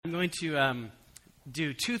I'm going to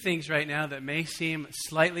do two things right now that may seem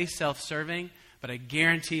slightly self-serving, but I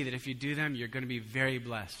guarantee that if you do them, you're going to be very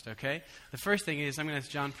blessed, okay? The first thing is I'm going to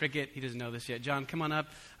ask John Prickett. He doesn't know this yet. John, come on up.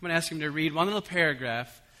 I'm going to ask him to read one little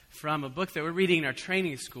paragraph from a book that we're reading in our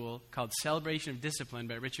training school called Celebration of Discipline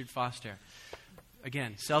by Richard Foster.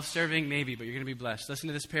 Again, self-serving maybe, but you're going to be blessed. Listen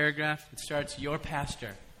to this paragraph. It starts, "Your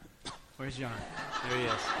pastor." Where's John? There he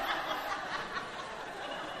is.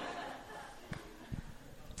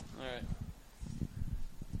 All right.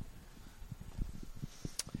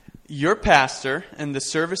 Your pastor and the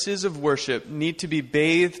services of worship need to be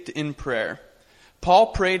bathed in prayer.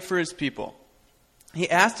 Paul prayed for his people. He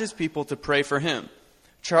asked his people to pray for him.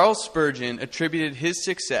 Charles Spurgeon attributed his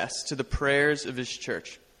success to the prayers of his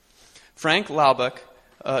church. Frank Laubach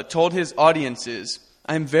told his audiences,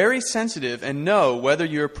 "I am very sensitive and know whether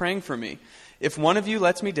you are praying for me. If one of you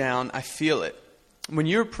lets me down, I feel it. When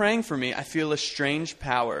you are praying for me, I feel a strange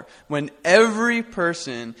power. When every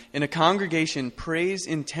person in a congregation prays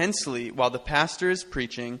intensely while the pastor is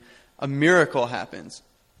preaching, a miracle happens.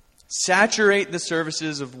 Saturate the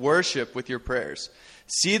services of worship with your prayers.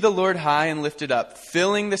 See the Lord high and lifted up,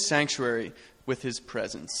 filling the sanctuary with his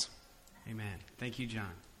presence." Amen. Thank you,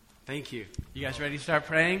 John. Thank you. You guys ready to start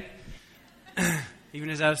praying? Even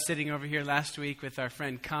as I was sitting over here last week with our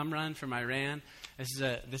friend Kamran from Iran, this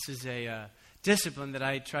is a discipline that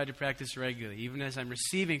I try to practice regularly. Even as I'm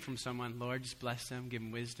receiving from someone, Lord, just bless them, give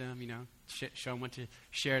them wisdom, show them what to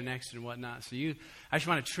share next and whatnot. So I just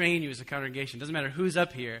want to train you as a congregation. It doesn't matter who's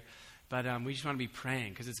up here, but we just want to be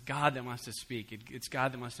praying because it's God that wants to speak. It's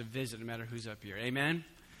God that wants to visit no matter who's up here. Amen?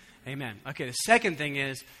 Amen. Okay, the second thing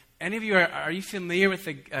is, any of you, are you familiar with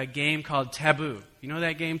a game called Taboo? You know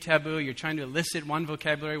that game, Taboo? You're trying to elicit one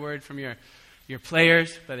vocabulary word from your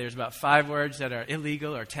players, but there's about 5 words that are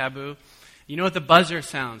illegal or taboo. You know what the buzzer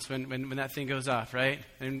sounds when that thing goes off, right?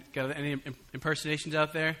 And got any impersonations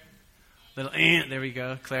out there? Little there we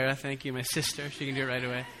go. Clara, thank you. My sister, she can do it right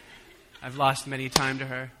away. I've lost many time to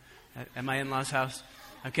her at my in-laws' house.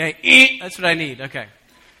 Okay, that's what I need. Okay.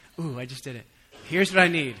 Ooh, I just did it. Here's what I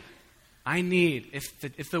need.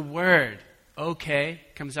 If the word okay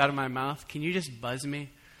comes out of my mouth, can you just buzz me?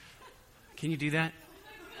 Can you do that?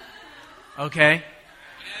 Okay.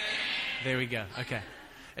 There we go. Okay.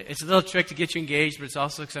 It's a little trick to get you engaged, but it's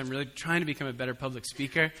also because I'm really trying to become a better public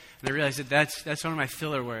speaker. And I realize that that's one of my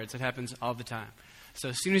filler words that happens all the time. So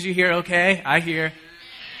as soon as you hear okay, I hear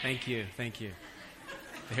thank you.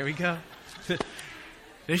 There we go.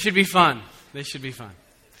 This should be fun.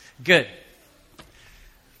 Good.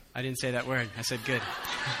 I didn't say that word. I said good.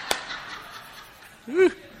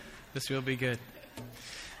 Woo. This will be good.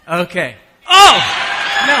 Okay. Oh!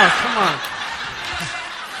 No, come on.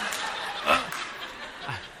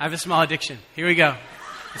 I have a small addiction. Here we go.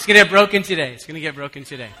 It's going to get broken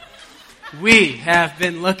today. We have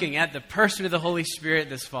been looking at the person of the Holy Spirit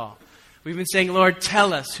this fall. We've been saying, Lord,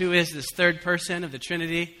 tell us who is this third person of the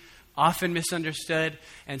Trinity, often misunderstood.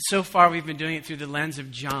 And so far we've been doing it through the lens of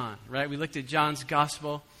John, right? We looked at John's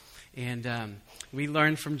gospel, and we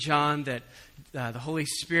learned from John that the Holy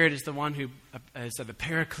Spirit is the one who is the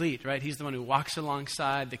paraclete, right? He's the one who walks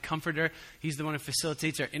alongside, the comforter. He's the one who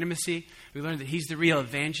facilitates our intimacy. We learned that he's the real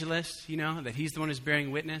evangelist, that he's the one who's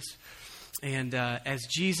bearing witness. And as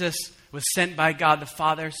Jesus was sent by God the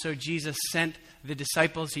Father, so Jesus sent the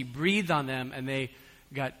disciples. He breathed on them, and they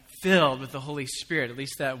got filled with the Holy Spirit, at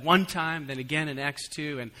least that one time, then again in Acts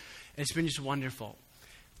 2, and it's been just wonderful.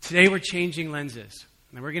 Today we're changing lenses.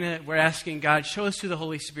 And we're asking God, show us who the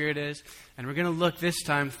Holy Spirit is, and we're going to look this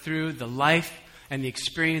time through the life and the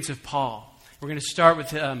experience of Paul. We're going to start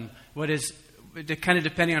with what is kind of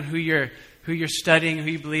depending on who you're studying,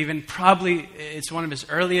 who you believe in. Probably it's one of his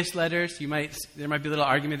earliest letters. There might be a little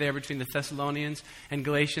argument there between the Thessalonians and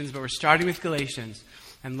Galatians, but we're starting with Galatians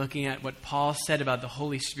and looking at what Paul said about the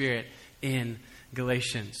Holy Spirit in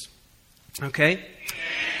Galatians. Okay?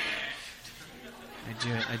 I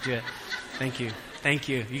do it. Thank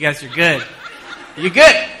you. You guys are good. You're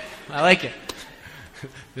good. I like it.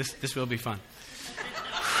 This will be fun.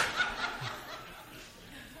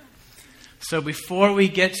 So before we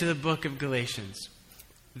get to the book of Galatians,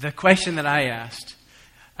 the question that I asked,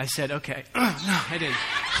 I said, okay. No, I didn't.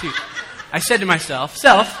 Shoot. I said to myself,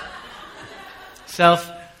 Self,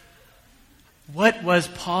 what was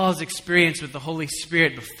Paul's experience with the Holy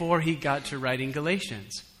Spirit before he got to writing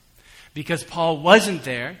Galatians? Because Paul wasn't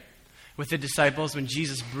there with the disciples when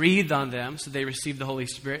Jesus breathed on them, so they received the Holy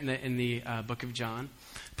Spirit in the book of John.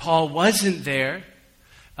 Paul wasn't there,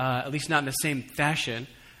 at least not in the same fashion,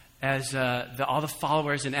 as all the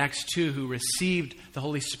followers in Acts 2 who received the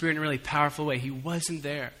Holy Spirit in a really powerful way. He wasn't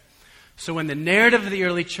there. So when the narrative of the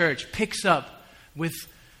early church picks up with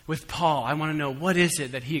Paul, I want to know, what is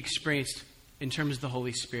it that he experienced in terms of the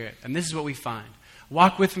Holy Spirit? And this is what we find.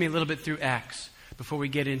 Walk with me a little bit through Acts before we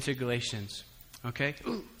get into Galatians. Okay?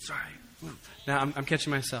 Ooh, sorry. Ooh. Now I'm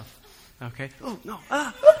catching myself. Okay? Oh, no.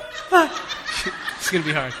 It's going to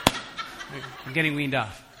be hard. I'm getting weaned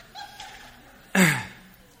off.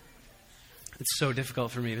 It's so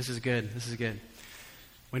difficult for me. This is good. This is good.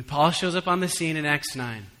 When Paul shows up on the scene in Acts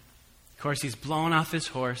 9, of course, he's blown off his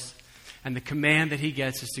horse, and the command that he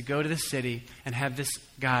gets is to go to the city and have this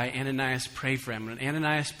guy, Ananias, pray for him. When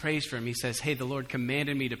Ananias prays for him, he says, hey, the Lord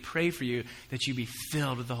commanded me to pray for you that you be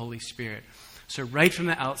filled with the Holy Spirit. So right from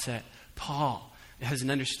the outset, Paul has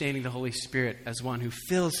an understanding of the Holy Spirit as one who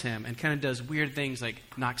fills him and kind of does weird things like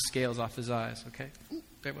knock scales off his eyes. Okay? Ooh,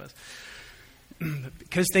 there it was.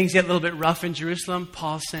 Because things get a little bit rough in Jerusalem,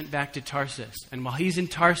 Paul's sent back to Tarsus. And while he's in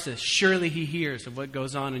Tarsus, surely he hears of what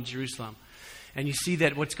goes on in Jerusalem. And you see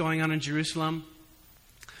that what's going on in Jerusalem,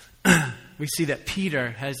 we see that Peter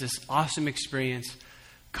has this awesome experience,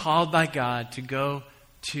 called by God to go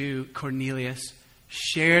to Cornelius,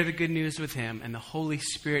 share the good news with him, and the Holy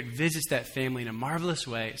Spirit visits that family in a marvelous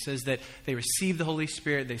way. It says that they received the Holy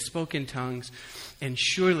Spirit, they spoke in tongues, and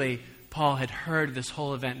surely Paul had heard this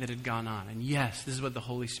whole event that had gone on. And yes, this is what the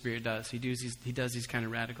Holy Spirit does. He does these kind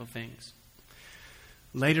of radical things.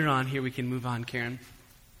 Later on, here we can move on, Karen.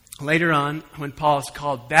 Later on, when Paul is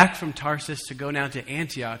called back from Tarsus to go now to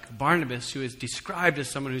Antioch, Barnabas, who is described as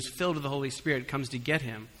someone who's filled with the Holy Spirit, comes to get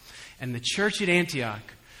him. And the church at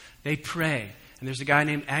Antioch, they pray. And there's a guy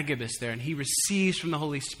named Agabus there, and he receives from the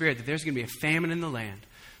Holy Spirit that there's going to be a famine in the land.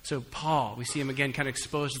 So Paul, we see him again kind of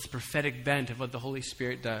exposed to the prophetic bent of what the Holy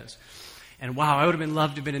Spirit does. And wow, I would have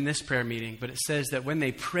loved to have been in this prayer meeting, but it says that when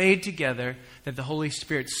they prayed together, that the Holy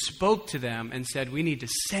Spirit spoke to them and said, we need to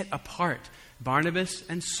set apart Barnabas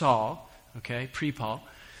and Saul, okay, pre-Paul,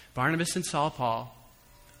 Barnabas and Paul,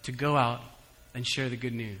 to go out and share the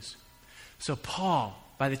good news. So Paul,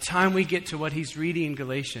 by the time we get to what he's reading in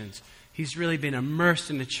Galatians, he's really been immersed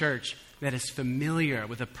in the church that is familiar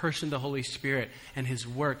with the person of the Holy Spirit and his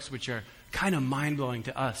works, which are kind of mind-blowing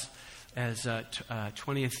to us as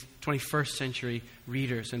 21st century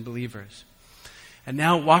readers and believers. And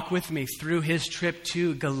now walk with me through his trip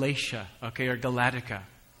to Galatia, okay, or Galatica.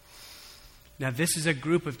 Now this is a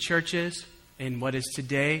group of churches in what is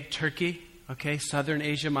today Turkey, okay, southern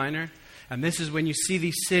Asia Minor. And this is when you see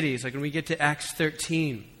these cities, like when we get to Acts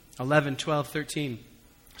 13, 11, 12, 13.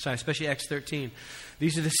 Especially Acts 13.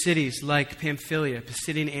 These are the cities like Pamphylia,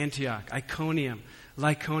 Pisidian Antioch, Iconium,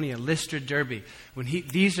 Lycaonia, Lystra, Derbe.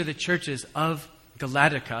 These are the churches of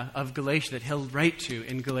Galatica, of Galatia, that he'll write to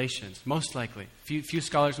in Galatians, most likely. Few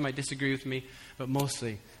scholars might disagree with me, but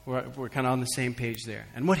mostly we're kind of on the same page there.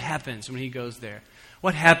 And what happens when he goes there?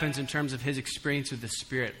 What happens in terms of his experience with the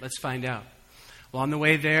Spirit? Let's find out. Well, on the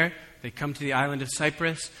way there, they come to the island of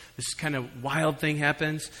Cyprus. This kind of wild thing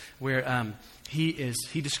happens where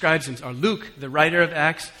he describes him, or Luke, the writer of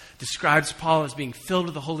Acts, describes Paul as being filled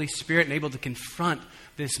with the Holy Spirit and able to confront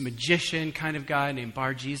this magician kind of guy named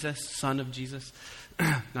Bar-Jesus, son of Jesus.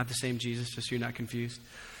 Not the same Jesus, just so you're not confused.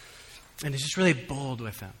 And he's just really bold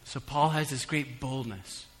with them. So Paul has this great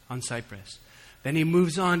boldness on Cyprus. Then he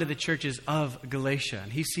moves on to the churches of Galatia,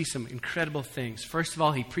 and he sees some incredible things. First of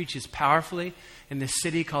all, he preaches powerfully in this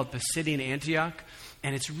city called Pisidian Antioch.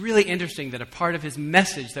 And it's really interesting that a part of his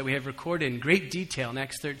message that we have recorded in great detail in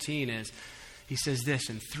Acts 13 is, he says this,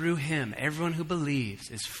 and through him, everyone who believes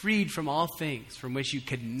is freed from all things from which you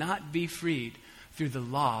could not be freed through the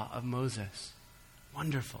law of Moses.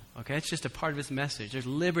 Wonderful. Okay, it's just a part of his message. There's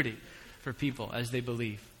liberty for people as they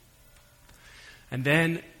believe. And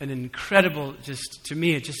then an incredible, just to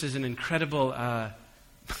me, it just is an incredible,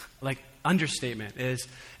 understatement is,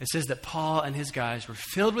 it says that Paul and his guys were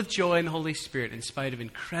filled with joy in the Holy Spirit in spite of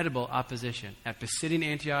incredible opposition at Pisidian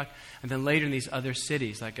Antioch and then later in these other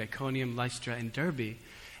cities like Iconium, Lystra, and Derbe.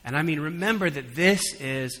 And I mean, remember that this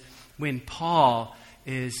is when Paul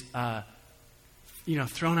is,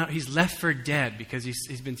 thrown out. He's left for dead because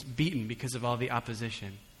he's been beaten because of all the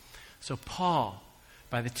opposition. So Paul,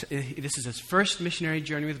 this is his first missionary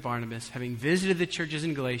journey with Barnabas, having visited the churches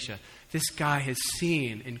in Galatia. This guy has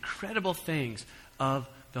seen incredible things of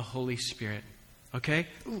the Holy Spirit. Okay?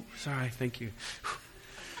 Ooh, sorry, thank you.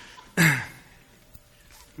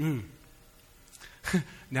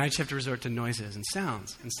 Now I just have to resort to noises and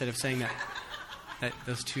sounds instead of saying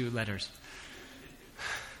those two letters.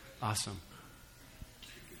 Awesome.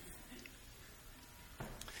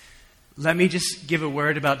 Let me just give a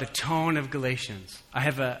word about the tone of Galatians. I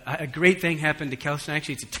have a great thing happened to Kelsey.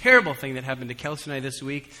 Actually, it's a terrible thing that happened to Kelsey and I this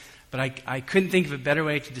week. But I couldn't think of a better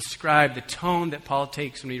way to describe the tone that Paul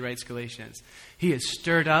takes when he writes Galatians. He is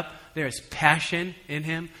stirred up. There is passion in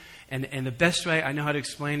him. And the best way I know how to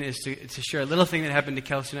explain it is to share a little thing that happened to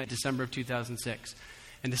Kelsey and I in December of 2006.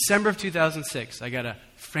 In December of 2006, I got a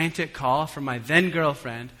frantic call from my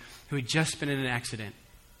then-girlfriend who had just been in an accident.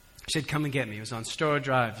 She said, come and get me. It was on Storrow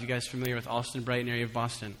Drive. You guys familiar with Alston, Brighton area of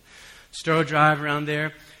Boston? Storrow Drive around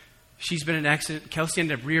there. She's been in an accident. Kelsey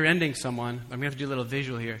ended up rear-ending someone. I'm going to have to do a little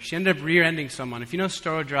visual here. She ended up rear-ending someone. If you know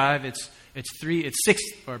Storrow Drive, it's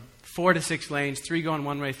 4 to 6 lanes, 3 going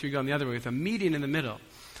one way, 3 going the other way, with a median in the middle.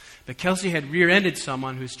 But Kelsey had rear-ended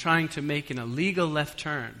someone who's trying to make an illegal left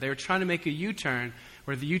turn. They were trying to make a U-turn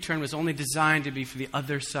where the U-turn was only designed to be for the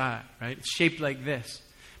other side, right? It's shaped like this.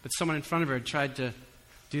 But someone in front of her had tried to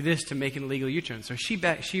do this to make an illegal U-turn. So she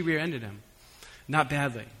rear-ended him. Not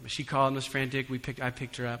badly, but she called and was frantic. I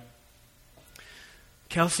picked her up.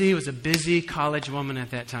 Kelsey was a busy college woman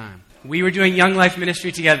at that time. We were doing Young Life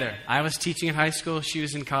ministry together. I was teaching in high school. She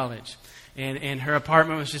was in college. And her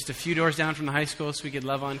apartment was just a few doors down from the high school so we could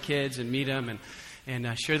love on kids and meet them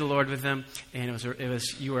and share the Lord with them. And it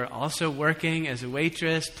was you were also working as a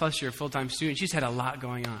waitress, plus you're a full-time student. She just had a lot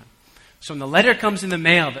going on. So when the letter comes in the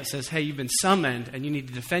mail that says, hey, you've been summoned and you need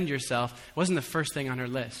to defend yourself, it wasn't the first thing on her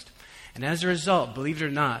list. And as a result, believe it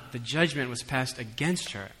or not, the judgment was passed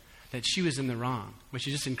against her, that she was in the wrong, which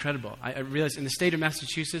is just incredible. I realized in the state of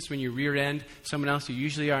Massachusetts, when you rear-end someone else, you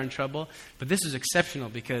usually are in trouble. But this is exceptional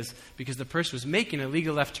because the person was making a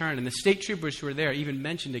legal left turn, and the state troopers who were there even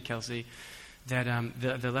mentioned to Kelsey that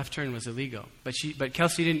the left turn was illegal. But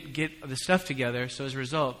Kelsey didn't get the stuff together, so as a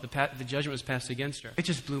result, the judgment was passed against her. It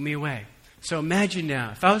just blew me away. So imagine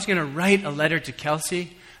now, if I was going to write a letter to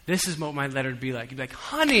Kelsey, this is what my letter would be like. It'd be like,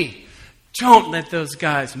 honey, don't let those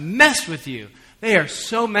guys mess with you. They are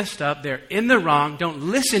so messed up. They're in the wrong. Don't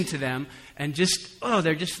listen to them. And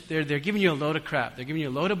they're giving you a load of crap. They're giving you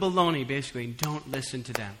a load of baloney, basically. And don't listen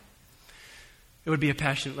to them. It would be a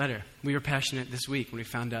passionate letter. We were passionate this week when we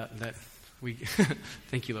found out that we...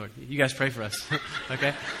 Thank you, Lord. You guys pray for us.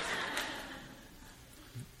 Okay?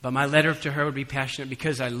 But my letter to her would be passionate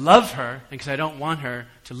because I love her and because I don't want her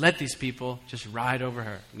to let these people just ride over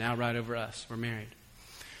her. Now ride over us. We're married.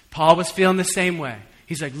 Paul was feeling the same way.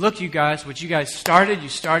 He's like, look, you guys, what you guys started, you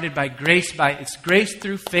started by grace. It's grace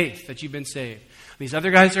through faith that you've been saved. These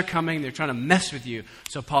other guys are coming. They're trying to mess with you.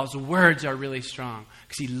 So Paul's words are really strong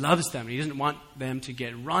because he loves them. He doesn't want them to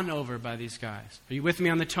get run over by these guys. Are you with me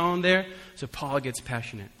on the tone there? So Paul gets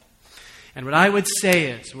passionate. And what I would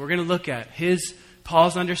say is, we're going to look at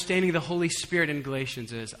Paul's understanding of the Holy Spirit in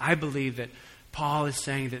Galatians is, I believe that Paul is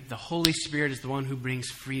saying that the Holy Spirit is the one who brings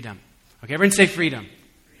freedom. Okay, everyone say freedom.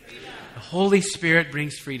 The Holy Spirit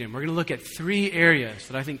brings freedom. We're going to look at 3 areas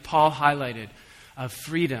that I think Paul highlighted of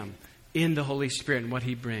freedom in the Holy Spirit and what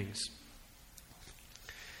he brings.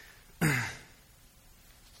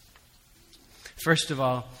 First of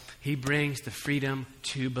all, he brings the freedom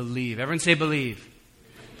to believe. Everyone say believe.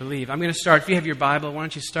 Believe. I'm going to start. If you have your Bible, why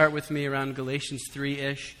don't you start with me around Galatians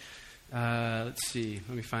 3-ish. Let's see.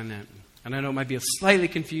 Let me find that. And I know it might be slightly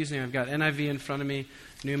confusing. I've got NIV in front of me,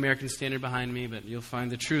 New American Standard behind me, but you'll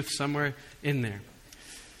find the truth somewhere in there.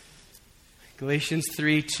 Galatians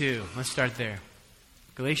 3:2. Let's start there.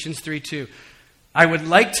 Galatians 3:2. I would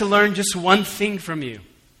like to learn just one thing from you.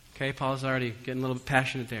 Okay, Paul's already getting a little bit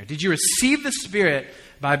passionate there. Did you receive the Spirit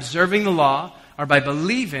by observing the law or by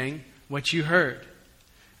believing what you heard?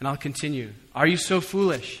 And I'll continue. Are you so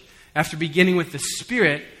foolish? After beginning with the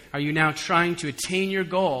Spirit, are you now trying to attain your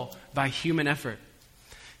goal by human effort?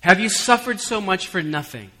 Have you suffered so much for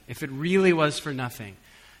nothing? If it really was for nothing,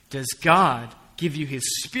 does God give you His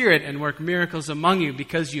Spirit and work miracles among you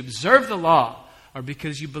because you observe the law or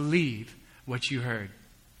because you believe what you heard?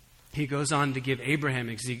 He goes on to give Abraham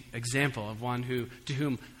an example of one to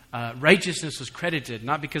whom righteousness was credited,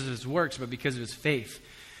 not because of his works, but because of his faith.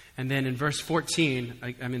 And then in verse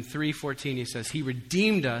 14, I'm in 3:14, he says, He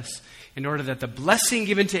redeemed us in order that the blessing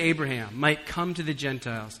given to Abraham might come to the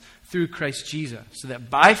Gentiles through Christ Jesus, so that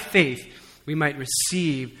by faith we might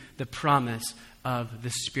receive the promise of the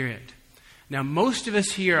Spirit. Now, most of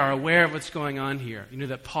us here are aware of what's going on here. You know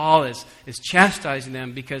that Paul is chastising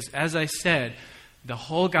them because, as I said, the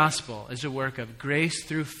whole gospel is a work of grace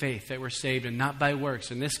through faith that we're saved and not by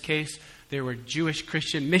works. In this case, there were Jewish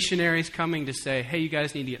Christian missionaries coming to say, hey, you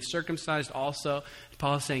guys need to get circumcised also.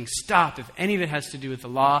 Paul is saying, stop. If any of it has to do with the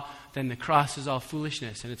law, then the cross is all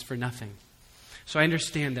foolishness and it's for nothing. So I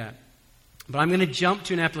understand that. But I'm going to jump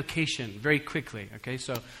to an application very quickly. Okay,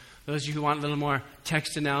 so Those of you who want a little more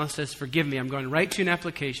text analysis, forgive me. I'm going right to an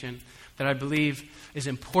application that I believe is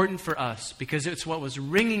important for us because it's what was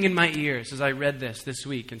ringing in my ears as I read this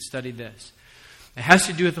week and studied this. It has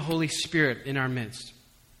to do with the Holy Spirit in our midst.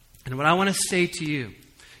 And what I want to say to you,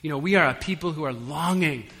 we are a people who are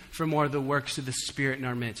longing for more of the works of the Spirit in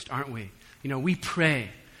our midst, aren't we? We pray.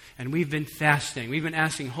 And we've been fasting. We've been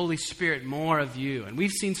asking, Holy Spirit, more of you. And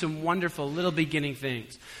we've seen some wonderful little beginning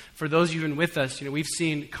things. For those of you who've been with us, we've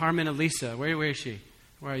seen Carmen Elisa. Where is she?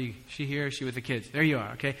 Where are you? Is she here? Is she with the kids? There you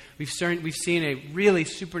are, okay? We've seen a really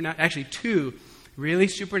supernatural, actually 2 really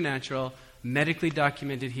supernatural, medically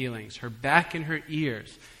documented healings. Her back and her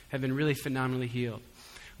ears have been really phenomenally healed.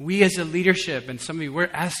 We as a leadership, and some of you, we're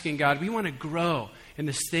asking God, we want to grow in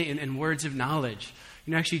this thing, in words of knowledge.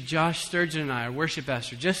 Actually, Josh Sturgeon and I, our worship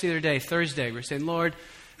pastor, just the other day, Thursday, we're saying, Lord,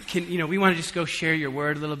 we want to just go share your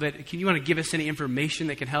word a little bit. You want to give us any information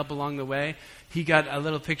that can help along the way? He got a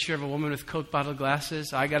little picture of a woman with Coke bottle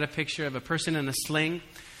glasses. I got a picture of a person in a sling.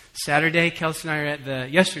 Saturday, Kelsey and I were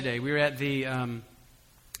yesterday, we were at the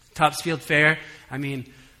Topsfield Fair. I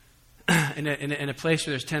mean, in a place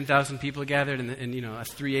where there's 10,000 people gathered in a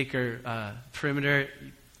 3-acre perimeter,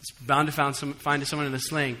 it's bound to find someone in a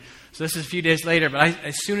sling. So this is a few days later, but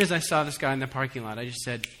as soon as I saw this guy in the parking lot, I just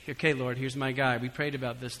said, okay, Lord, here's my guy. We prayed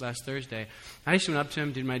about this last Thursday. I just went up to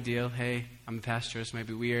him, did my deal. Hey, I'm a pastor. This might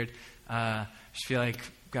be weird. I just feel like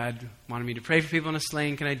God wanted me to pray for people in a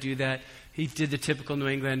sling. Can I do that? He did the typical New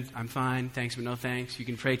England, I'm fine, thanks, but no thanks. You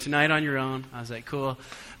can pray tonight on your own. I was like, cool.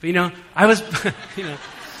 But, I was,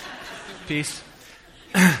 peace.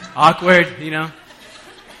 Awkward,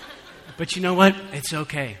 But you know what? It's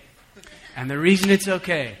okay. And the reason it's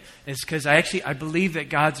okay is because I believe that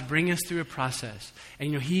God's bringing us through a process.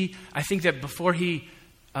 And I think that before He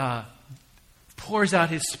pours out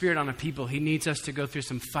His Spirit on a people, He needs us to go through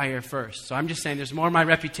some fire first. So I'm just saying there's more of my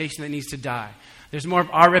reputation that needs to die. There's more of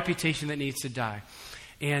our reputation that needs to die.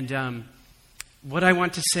 And what I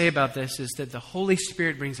want to say about this is that the Holy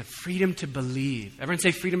Spirit brings a freedom to believe. Everyone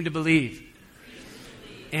say freedom to believe.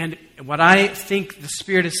 And what I think the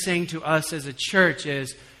Spirit is saying to us as a church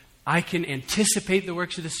is, I can anticipate the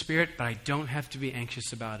works of the Spirit, but I don't have to be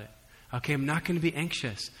anxious about it. Okay, I'm not going to be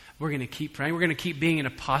anxious. We're going to keep praying. We're going to keep being in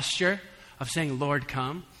a posture of saying, Lord,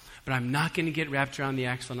 come. But I'm not going to get wrapped around the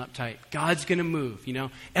axle and uptight. God's going to move,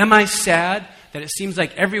 Am I sad that it seems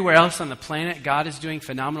like everywhere else on the planet God is doing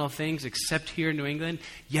phenomenal things except here in New England?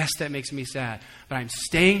 Yes, that makes me sad. But I'm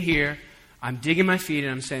staying here. I'm digging my feet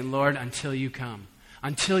and I'm saying, Lord, until you come.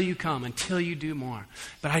 Until you come, until you do more.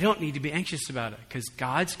 But I don't need to be anxious about it because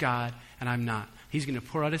God's God and I'm not. He's going to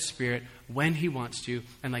pour out His Spirit when He wants to.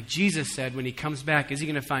 And like Jesus said, when He comes back, is He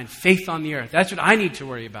going to find faith on the earth? That's what I need to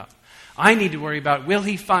worry about. I need to worry about, will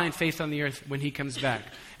He find faith on the earth when He comes back?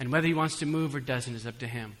 And whether He wants to move or doesn't is up to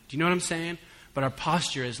Him. Do you know what I'm saying? But our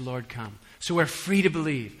posture is, Lord, come. So we're free to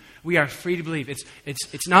believe. We are free to believe.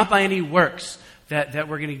 It's not by any works that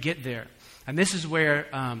we're going to get there. And this is where,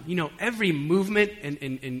 every movement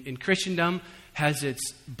in Christendom has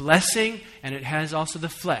its blessing and it has also the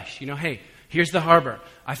flesh. Hey, here's the harbor.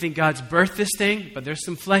 I think God's birthed this thing, but there's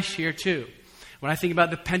some flesh here too. When I think about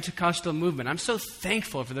the Pentecostal movement, I'm so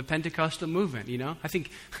thankful for the Pentecostal movement, I think,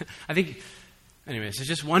 anyways, it's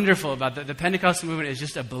just wonderful about the Pentecostal movement is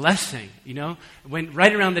just a blessing, When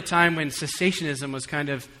right around the time when cessationism was kind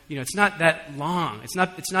of, it's not that long. It's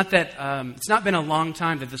not been a long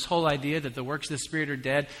time that this whole idea that the works of the Spirit are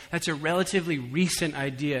dead. That's a relatively recent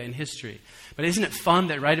idea in history. But isn't it fun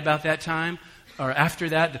that right about that time, or after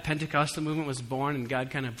that, the Pentecostal movement was born and God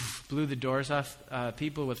kind of blew the doors off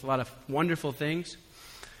people with a lot of wonderful things?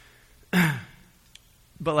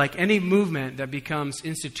 But like any movement that becomes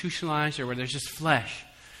institutionalized or where there's just flesh,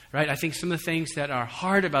 right? I think some of the things that are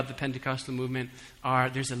hard about the Pentecostal movement are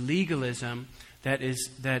there's a legalism that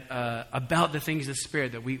about the things of the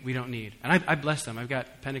Spirit that we don't need. And I bless them. I've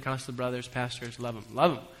got Pentecostal brothers, pastors, love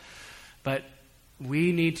them. But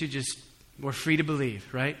we need to we're free to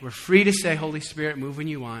believe, right? We're free to say, Holy Spirit, move when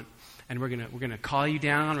you want. And we're gonna call you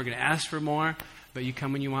down. We're going to ask for more, but you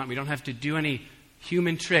come when you want. We don't have to do any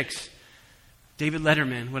human tricks. David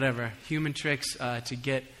Letterman, whatever, human tricks to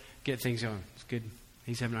get things going. It's good.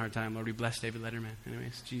 He's having a hard time. Lord, we bless David Letterman.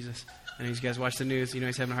 Anyways, Jesus. I know you guys watch the news.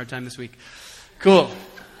 He's having a hard time this week. Cool.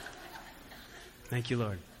 Thank you,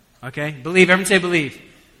 Lord. Okay, believe. Everyone say believe.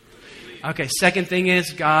 Okay, second thing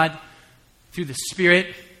is God, through the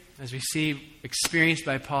Spirit, as we see experienced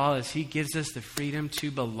by Paul, as He gives us the freedom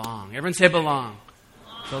to belong. Everyone say belong.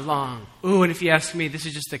 Belong. Ooh, and if you ask me, this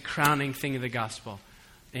is just the crowning thing of the gospel.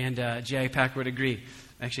 And J.I. Packer would agree.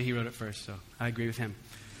 Actually, he wrote it first, so I agree with him.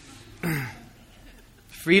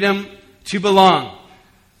 Freedom to belong.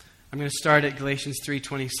 I'm going to start at Galatians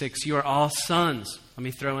 3:26. You are all sons. Let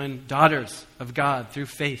me throw in daughters of God through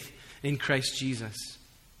faith in Christ Jesus.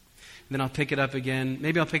 And then I'll pick it up again.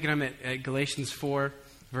 Maybe I'll pick it up at Galatians 4,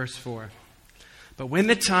 verse 4. But when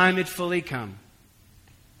the time had fully come,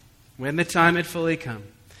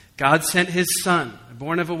 God sent His Son,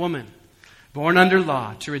 born of a woman, born under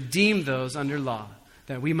law, to redeem those under law,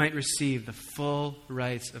 that we might receive the full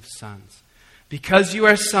rights of sons. Because you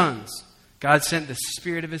are sons, God sent the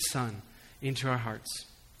Spirit of His Son into our hearts,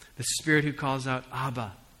 the Spirit who calls out,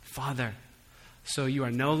 Abba, Father. So you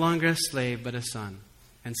are no longer a slave, but a son.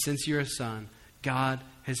 And since you're a son, God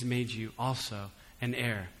has made you also an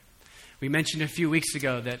heir. We mentioned a few weeks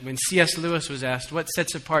ago that when C.S. Lewis was asked what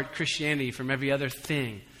sets apart Christianity from every other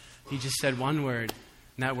thing, he just said one word,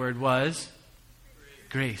 and that word was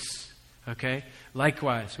grace. Okay?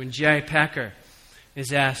 Likewise, when J.I. Packer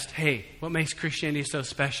is asked, hey, what makes Christianity so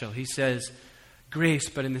special? He says, grace,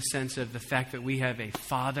 but in the sense of the fact that we have a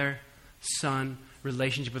father-son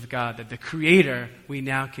relationship with God, that the Creator we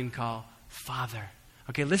now can call Father.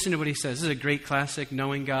 Okay, listen to what he says. This is a great classic,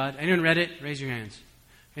 Knowing God. Anyone read it? Raise your hands.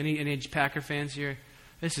 Any Packer fans here?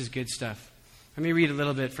 This is good stuff. Let me read a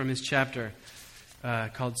little bit from his chapter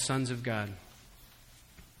called Sons of God.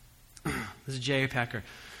 This is J.A. Packer.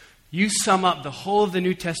 You sum up the whole of the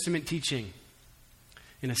New Testament teaching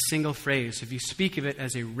in a single phrase if you speak of it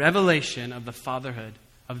as a revelation of the fatherhood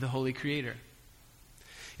of the Holy Creator.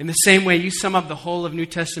 In the same way, you sum up the whole of New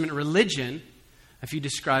Testament religion if you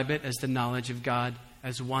describe it as the knowledge of God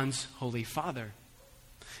as one's Holy Father.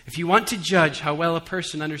 If you want to judge how well a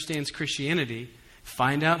person understands Christianity,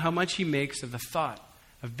 find out how much he makes of the thought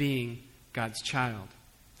of being God's child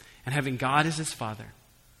and having God as his Father.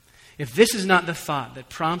 If this is not the thought that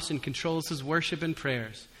prompts and controls his worship and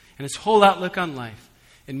prayers and his whole outlook on life,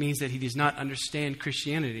 it means that he does not understand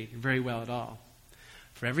Christianity very well at all.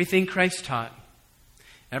 For everything Christ taught,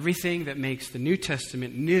 everything that makes the New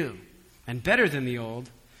Testament new and better than the Old,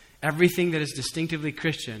 everything that is distinctively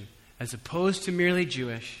Christian, as opposed to merely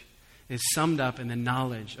Jewish, is summed up in the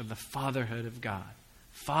knowledge of the fatherhood of God.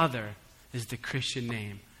 Father is the Christian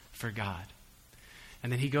name for God.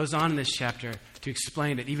 And then he goes on in this chapter to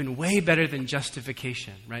explain that even way better than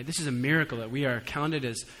justification, right? This is a miracle that we are counted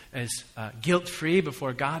as guilt-free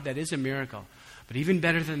before God. That is a miracle. But even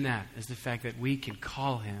better than that is the fact that we can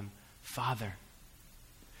call him Father.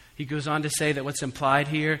 He goes on to say that what's implied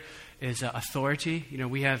here is authority. You know,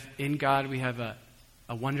 we have in God, we have a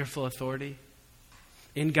wonderful authority.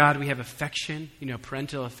 In God, we have affection,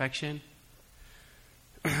 parental affection.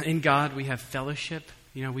 In God, we have fellowship.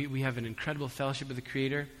 We have an incredible fellowship with the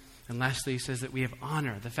Creator. And lastly, he says that we have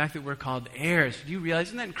honor. The fact that we're called heirs. Do you realize,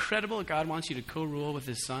 isn't that incredible? God wants you to co-rule with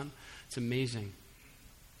his Son. It's amazing.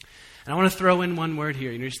 And I want to throw in one word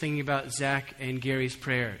here. Just thinking about Zach and Gary's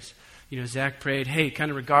prayers. Zach prayed, hey,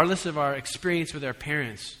 kind of regardless of our experience with our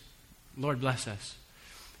parents, Lord bless us.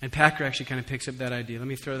 And Packer actually kind of picks up that idea. Let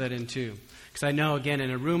me throw that in too. Because I know, again,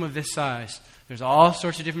 in a room of this size, there's all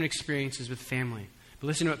sorts of different experiences with family. But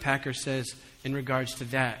listen to what Packer says in regards to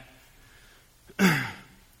that.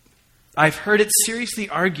 I've heard it seriously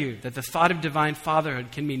argued that the thought of divine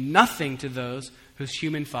fatherhood can mean nothing to those whose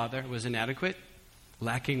human father was inadequate,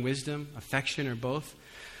 lacking wisdom, affection, or both,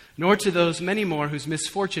 nor to those many more whose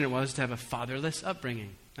misfortune it was to have a fatherless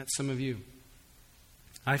upbringing. That's some of you.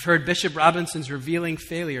 I've heard Bishop Robinson's revealing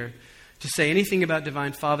failure to say anything about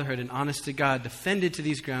divine fatherhood and honest to God defended to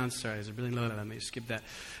these grounds. Sorry, there's a really low. Let me skip that.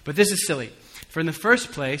 But this is silly. For in the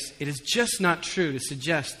first place, it is just not true to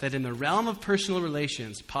suggest that in the realm of personal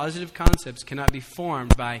relations, positive concepts cannot be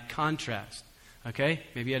formed by contrast. Okay?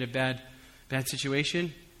 Maybe you had a bad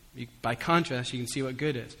situation. By contrast, you can see what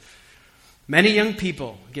good is. Many young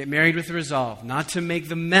people get married with the resolve not to make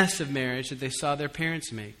the mess of marriage that they saw their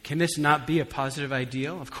parents make. Can this not be a positive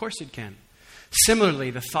ideal? Of course it can.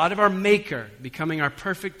 Similarly, the thought of our Maker becoming our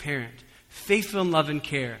perfect parent, faithful in love and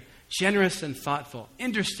care, generous and thoughtful,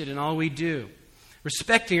 interested in all we do,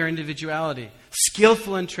 respecting our individuality,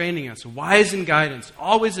 skillful in training us, wise in guidance,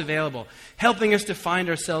 always available, helping us to find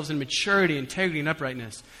ourselves in maturity, integrity, and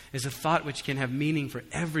uprightness, is a thought which can have meaning for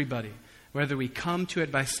everybody, whether we come to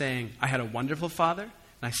it by saying, I had a wonderful father, and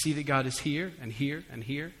I see that God is here and here and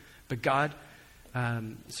here, but God, not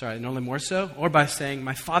only more so, or by saying,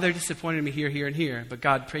 my father disappointed me here, here, and here, but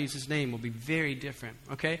God, praise his name, will be very different,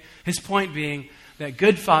 okay? His point being that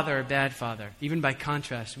good father or bad father, even by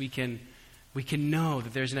contrast, we can know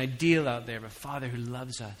that there's an ideal out there of a father who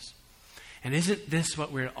loves us. And isn't this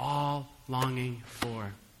what we're all longing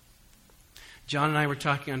for? John and I were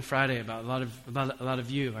talking on Friday about a lot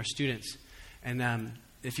of you, our students. And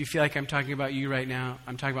if you feel like I'm talking about you right now,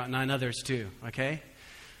 I'm talking about 9 others too, okay?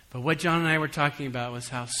 But what John and I were talking about was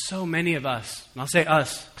how so many of us, and I'll say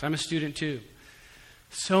us, because I'm a student too,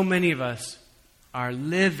 so many of us are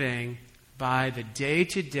living by the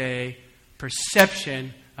day-to-day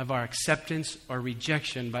perception of our acceptance or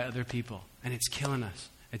rejection by other people. And it's killing us.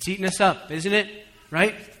 It's eating us up, isn't it?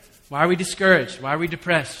 Right? Why are we discouraged? Why are we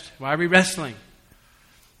depressed? Why are we wrestling?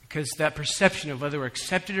 Because that perception of whether we're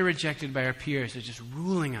accepted or rejected by our peers is just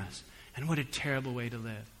ruling us. And what a terrible way to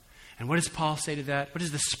live. And what does Paul say to that? What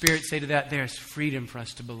does the Spirit say to that? There's freedom for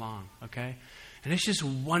us to belong, okay? And it's just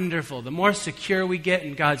wonderful. The more secure we get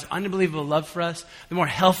in God's unbelievable love for us, the more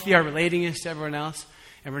healthy our relating is to everyone else.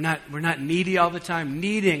 And we're not needy all the time,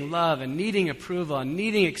 needing love and needing approval and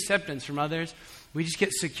needing acceptance from others. We just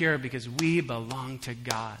get secure because we belong to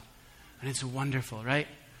God. And it's wonderful, right?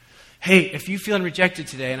 Hey, if you're feeling rejected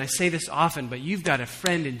today, and I say this often, but you've got a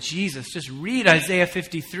friend in Jesus, just read Isaiah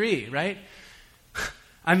 53, right?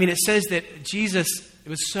 I mean, it says that Jesus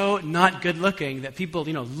was so not good looking that people,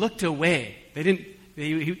 looked away.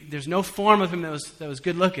 There's no form of him that was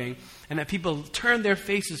good looking, and that people turned their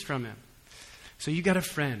faces from him. So you got a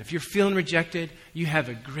friend. If you're feeling rejected, you have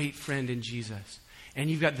a great friend in Jesus. And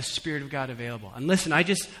you've got the Spirit of God available. And listen, I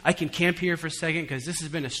can camp here for a second because this has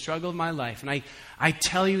been a struggle of my life. And I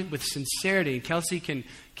tell you with sincerity, and Kelsey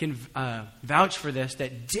can vouch for this,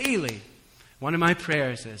 that daily, one of my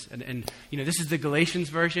prayers is, and this is the Galatians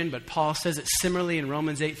version, but Paul says it similarly in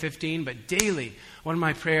Romans 8:15, but daily, one of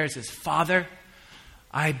my prayers is, Father,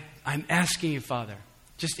 I'm asking you, Father,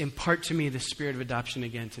 just impart to me the Spirit of adoption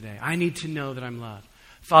again today. I need to know that I'm loved.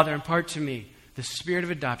 Father, impart to me the Spirit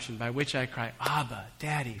of adoption by which I cry, Abba,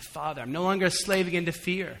 Daddy, Father. I'm no longer a slave again to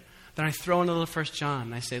fear. Then I throw in a little 1 John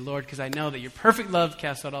and I say, Lord, because I know that your perfect love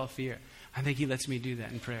casts out all fear. I think he lets me do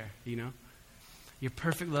that in prayer, Your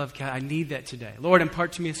perfect love, I need that today. Lord,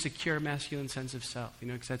 impart to me a secure masculine sense of self,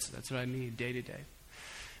 because that's what I need day to day.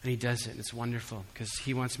 And he does it, and it's wonderful because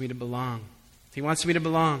he wants me to belong. He wants me to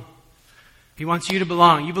belong. He wants you to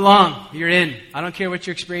belong. You belong. You're in. I don't care what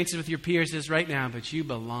your experiences with your peers is right now, but you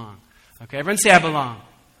belong. Okay, everyone say, I belong.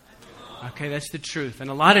 Okay, that's the truth.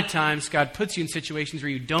 And a lot of times, God puts you in situations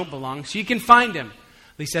where you don't belong so you can find him.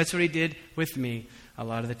 At least that's what he did with me a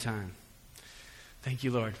lot of the time. Thank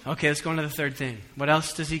you, Lord. Okay, let's go on to the third thing. What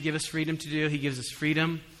else does he give us freedom to do? He gives us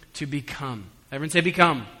freedom to become. Everyone say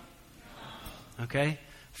become. Okay?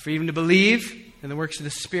 Freedom to believe in the works of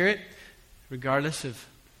the Spirit, regardless of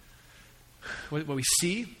what we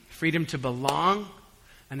see. Freedom to belong.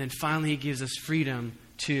 And then finally, he gives us freedom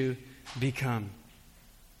to become.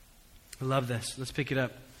 I love this. Let's pick it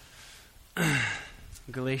up.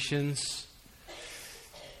 Galatians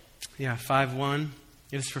 5:1.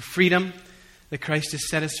 It is for freedom that Christ has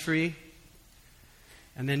set us free.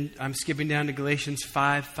 And then I'm skipping down to Galatians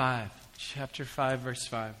 5:5. Chapter 5, verse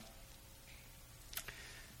 5.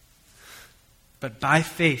 But by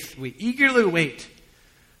faith we eagerly wait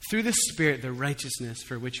through the Spirit the righteousness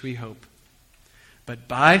for which we hope. But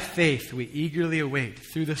by faith we eagerly await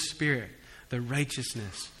through the Spirit the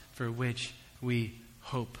righteousness for which we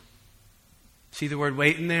hope. See the word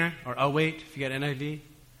wait in there? Or await if you got NIV?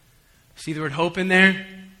 See the word hope in there?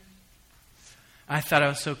 I thought I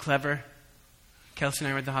was so clever. Kelsey and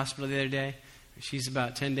I were at the hospital the other day. She's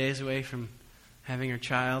about 10 days away from having her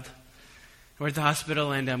child. We're at the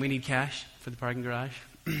hospital and we need cash for the parking garage.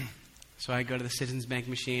 So I go to the Citizens Bank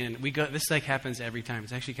machine and we go. This happens every time.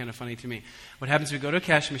 It's actually kind of funny to me. What happens is we go to a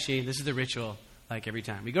cash machine. This is the ritual every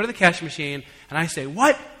time. We go to the cash machine and I say,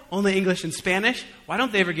 what? Only English and Spanish? Why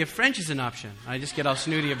don't they ever give French as an option? I just get all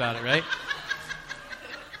snooty about it, right?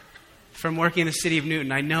 From working in the city of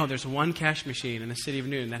Newton, I know there's one cash machine in the city of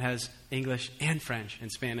Newton that has English and French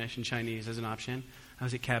and Spanish and Chinese as an option. I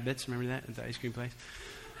was at Cabot's, remember that? At the ice cream place?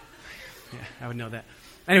 Yeah, I would know that.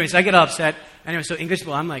 Anyways, I get all upset. Anyway, so English,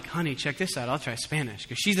 I'm like, honey, check this out. I'll try Spanish.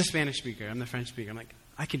 Because she's the Spanish speaker. I'm the French speaker. I'm like,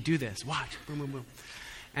 I can do this. Watch. Boom, boom, boom.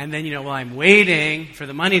 And then, while I'm waiting for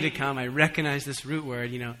the money to come, I recognize this root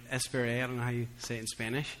word, espere. I don't know how you say it in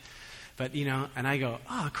Spanish. But, and I go,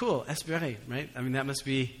 oh, cool, espere, right? I mean,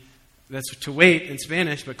 that's to wait in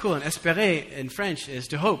Spanish, but cool. And espere in French is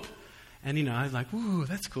to hope. And, I was like, ooh,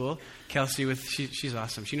 that's cool. Kelsey, she's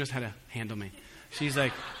awesome. She knows how to handle me. She's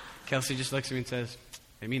like, Kelsey just looks at me and says,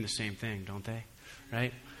 they mean the same thing, don't they?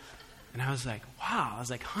 Right? And I was like, wow. I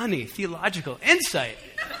was like, honey, theological insight.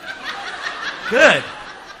 Good.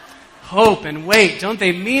 Hope and wait, don't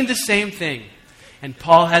they mean the same thing? And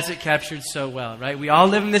Paul has it captured so well, right? We all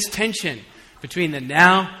live in this tension between the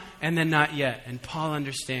now and the not yet. And Paul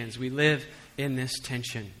understands we live in this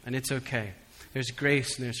tension. And it's okay. There's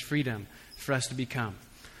grace and there's freedom for us to become.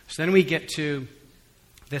 So then we get to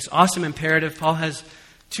this awesome imperative. Paul has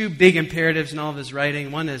two big imperatives in all of his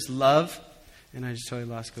writing. One is love, and I just totally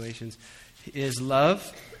lost Galatians, is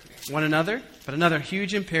love one another. But another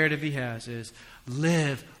huge imperative he has is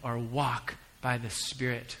live or walk by the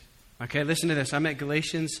Spirit. Okay, listen to this. I'm at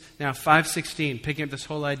Galatians now 5:16, picking up this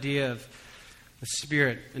whole idea of the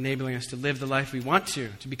Spirit enabling us to live the life we want to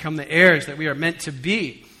become the heirs that we are meant to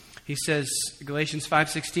be. He says, Galatians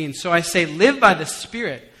 5:16, so I say, live by the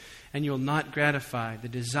Spirit, and you will not gratify the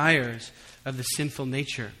desires of the sinful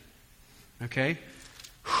nature. Okay?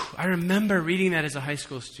 I remember reading that as a high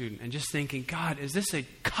school student and just thinking, God, is this a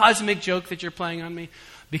cosmic joke that you're playing on me?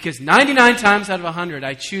 Because 99 times out of 100,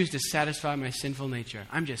 I choose to satisfy my sinful nature.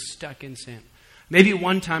 I'm just stuck in sin. Maybe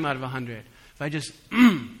one time out of 100, if I just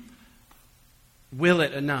will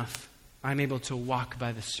it enough, I'm able to walk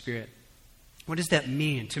by the Spirit. What does that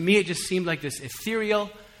mean? To me, it just seemed like this ethereal,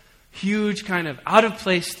 huge kind of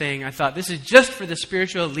out-of-place thing. I thought, this is just for the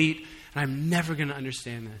spiritual elite, and I'm never going to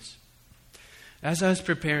understand this. As I was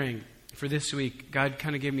preparing for this week, God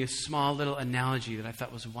kind of gave me a small little analogy that I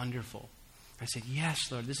thought was wonderful. I said,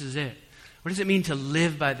 yes, Lord, this is it. What does it mean to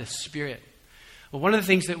live by the Spirit? Well, one of the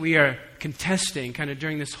things that we are contesting kind of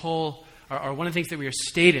during this whole, or one of the things that we are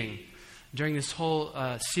stating during this whole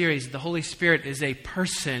series, the Holy Spirit is a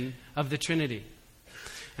person of the Trinity.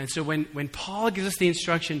 And so when Paul gives us the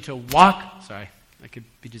instruction to walk, sorry, that could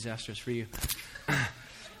be disastrous for you.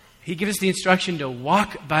 He gives us the instruction to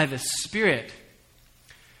walk by the Spirit.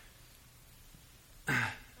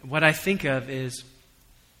 What I think of is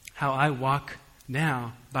how I walk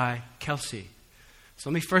now by Kelsey. So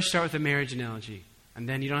let me first start with a marriage analogy. And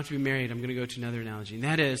then you don't have to be married. I'm going to go to another analogy. And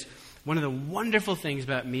that is, one of the wonderful things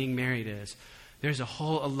about being married is there's a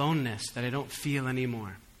whole aloneness that I don't feel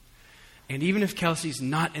anymore. And even if Kelsey's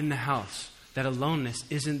not in the house, that aloneness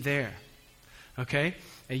isn't there. Okay?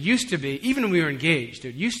 It used to be, even when we were engaged,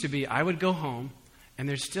 it used to be I would go home and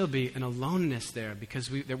there'd still be an aloneness there because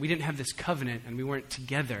we didn't have this covenant and we weren't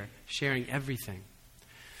together sharing everything.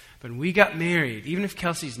 But when we got married, even if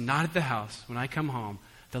Kelsey's not at the house, when I come home,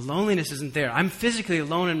 the loneliness isn't there. I'm physically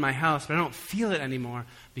alone in my house, but I don't feel it anymore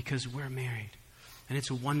because we're married. And it's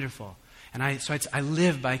wonderful. And I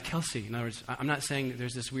live by Kelsey. In other words, I'm not saying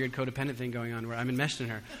there's this weird codependent thing going on where I'm enmeshed in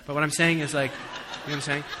her. But what I'm saying is like, you know what I'm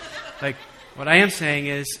saying? Like, what I am saying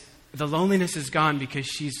is the loneliness is gone because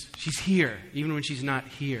she's here, even when she's not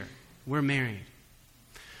here. We're married.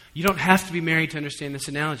 You don't have to be married to understand this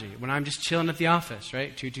analogy. When I'm just chilling at the office,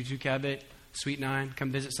 right? 222 Cabot, Suite 9,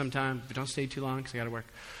 come visit sometime, but don't stay too long because I got to work.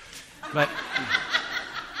 But,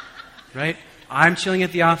 right? I'm chilling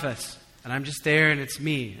at the office, and I'm just there, and it's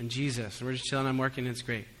me and Jesus, and we're just chilling, I'm working, and it's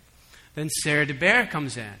great. Then Sarah DeBear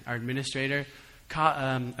comes in, our administrator,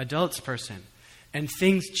 adults person, and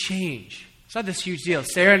things change. It's not this huge deal.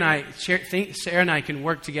 Sarah and I can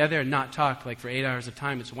work together and not talk like for 8 hours of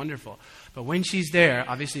time. It's wonderful. But when she's there,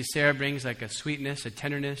 obviously Sarah brings like a sweetness, a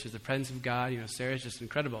tenderness, there's the presence of God. You know, Sarah's just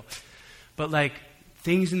incredible. But like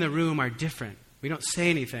things in the room are different. We don't say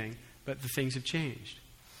anything, but the things have changed.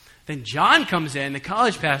 Then John comes in, the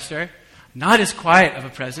college pastor, not as quiet of a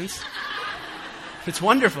presence. It's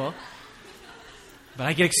wonderful. But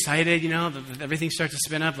I get excited, you know, everything starts to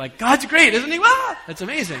spin up like, God's great, isn't he? Wow! That's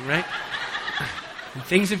amazing, right? And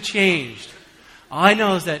things have changed. All I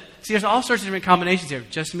know is that, see, there's all sorts of different combinations here.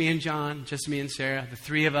 Just me and John, just me and Sarah, the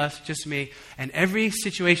three of us, just me. And every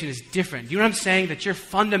situation is different. You know what I'm saying? That you're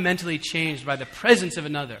fundamentally changed by the presence of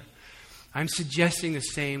another. I'm suggesting the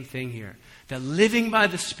same thing here. That living by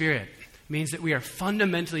the Spirit means that we are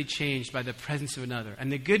fundamentally changed by the presence of another. And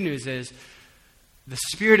the good news is, the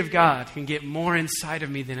Spirit of God can get more inside of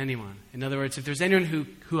me than anyone. In other words, if there's anyone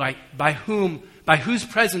by whose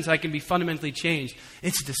presence I can be fundamentally changed,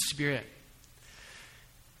 it's the Spirit.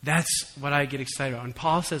 That's what I get excited about. When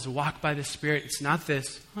Paul says walk by the Spirit, it's not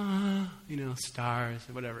this, stars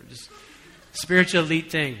or whatever, just spiritual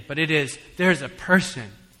elite thing. But it is, there's a person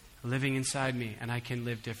living inside me and I can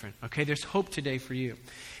live different. Okay, there's hope today for you.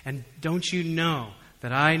 And don't you know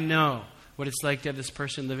that I know what it's like to have this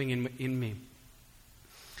person living in me?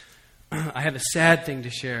 I have a sad thing to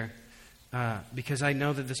share because I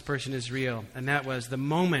know that this person is real. And that was the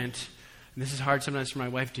moment, and this is hard sometimes for my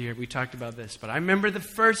wife to hear, we talked about this, but I remember the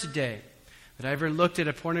first day that I ever looked at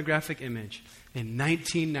a pornographic image in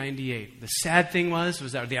 1998. The sad thing was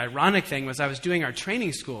that the ironic thing was I was doing our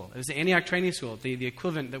training school. It was the Antioch Training School. The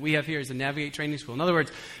equivalent that we have here is the Navigate Training School. In other words,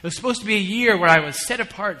 it was supposed to be a year where I was set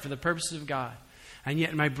apart for the purposes of God. And yet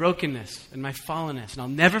in my brokenness and my fallenness, and I'll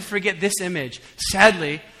never forget this image,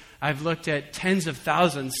 sadly, I've looked at tens of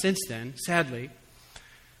thousands since then, sadly.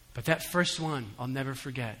 But that first one, I'll never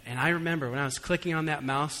forget. And I remember when I was clicking on that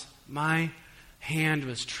mouse, my hand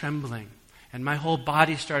was trembling. And my whole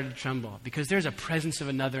body started to tremble because there's a presence of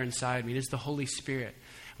another inside me. It is the Holy Spirit.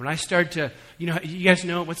 When I start to, you guys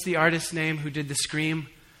know, what's the artist's name who did The Scream?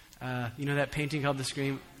 You know that painting called The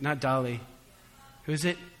Scream? Not Dali. Who is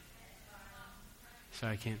it?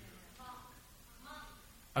 Sorry, I can't.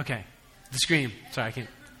 Okay. The Scream. Sorry, I can't.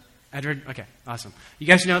 Edward? Okay, awesome. You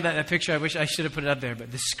guys know that picture? I wish I should have put it up there,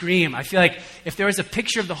 but The Scream. I feel like if there was a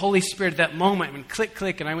picture of the Holy Spirit at that moment, when click,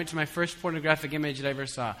 click, and I went to my first pornographic image that I ever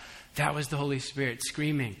saw, that was the Holy Spirit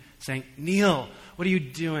screaming, saying, Neil, what are you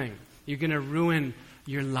doing? You're going to ruin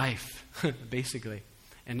your life, basically.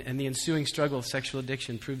 And the ensuing struggle of sexual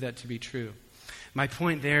addiction proved that to be true. My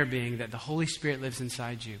point there being that the Holy Spirit lives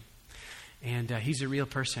inside you. And he's a real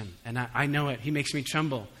person. And I know it. He makes me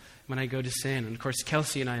tremble when I go to sin. And of course,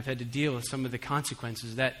 Kelsey and I have had to deal with some of the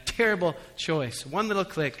consequences of that terrible choice. One little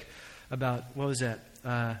click about,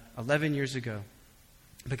 11 years ago.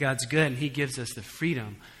 But God's good, and he gives us the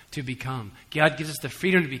freedom to become. God gives us the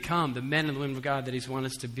freedom to become the men and the women of God that he's wanted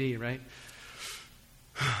us to be, right?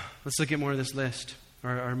 Let's look at more of this list,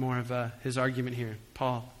 or more of his argument here.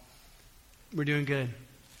 Paul, we're doing good.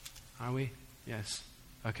 Are we? Yes.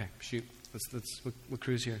 Okay, shoot. We'll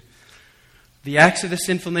cruise here. The acts of the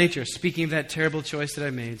sinful nature, speaking of that terrible choice that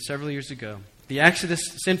I made several years ago. The acts of the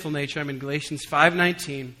sinful nature, I'm in Galatians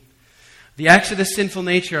 5:19. The acts of the sinful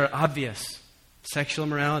nature are obvious. Sexual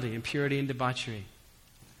immorality, impurity and debauchery.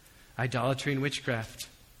 Idolatry and witchcraft.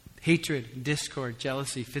 Hatred, discord,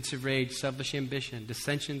 jealousy, fits of rage, selfish ambition,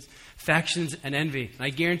 dissensions, factions, and envy. And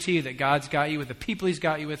I guarantee you that God's got you with the people he's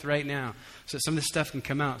got you with right now, so that some of this stuff can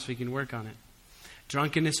come out so he can work on it.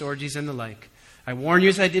 Drunkenness, orgies, and the like. I warn you,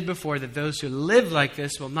 as I did before, that those who live like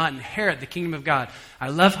this will not inherit the kingdom of God. I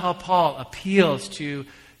love how Paul appeals to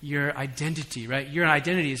your identity, right? Your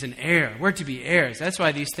identity is an heir. We're to be heirs. That's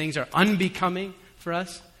why these things are unbecoming for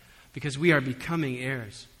us, because we are becoming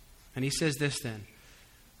heirs. And he says this then,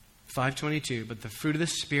 5:22, but the fruit of the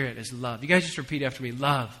Spirit is love. You guys just repeat after me.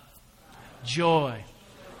 Love, joy,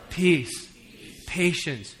 peace,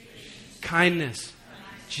 patience, kindness,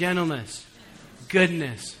 gentleness,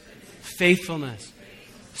 goodness, faithfulness,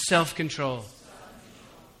 self-control.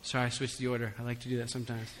 Sorry, I switched the order. I like to do that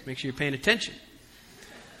sometimes. Make sure you're paying attention.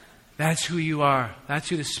 That's who you are. That's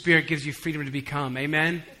who the Spirit gives you freedom to become.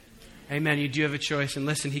 Amen? Amen. You do have a choice. And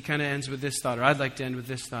listen, he kind of ends with this thought, or I'd like to end with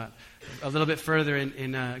this thought. A little bit further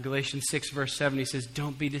in Galatians 6, verse 7, he says,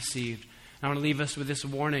 don't be deceived. I want to leave us with this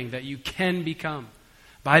warning that you can become,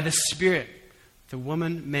 by the Spirit, the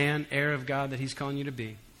woman, man, heir of God that he's calling you to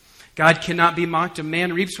be. God cannot be mocked. A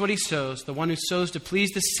man reaps what he sows. The one who sows to please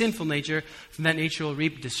the sinful nature, from that nature will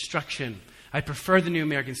reap destruction. I prefer the New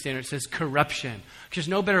American Standard. It says corruption. There's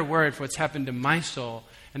no better word for what's happened to my soul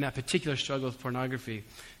in that particular struggle with pornography.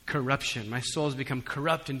 Corruption. My soul has become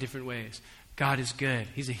corrupt in different ways. God is good.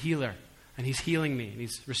 He's a healer. And he's healing me. And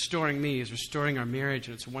he's restoring me. He's restoring our marriage.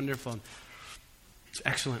 And it's wonderful. It's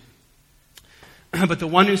excellent. But the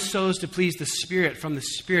one who sows to please the Spirit, from the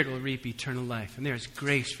Spirit will reap eternal life. And there's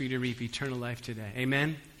grace for you to reap eternal life today.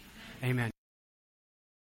 Amen? Amen.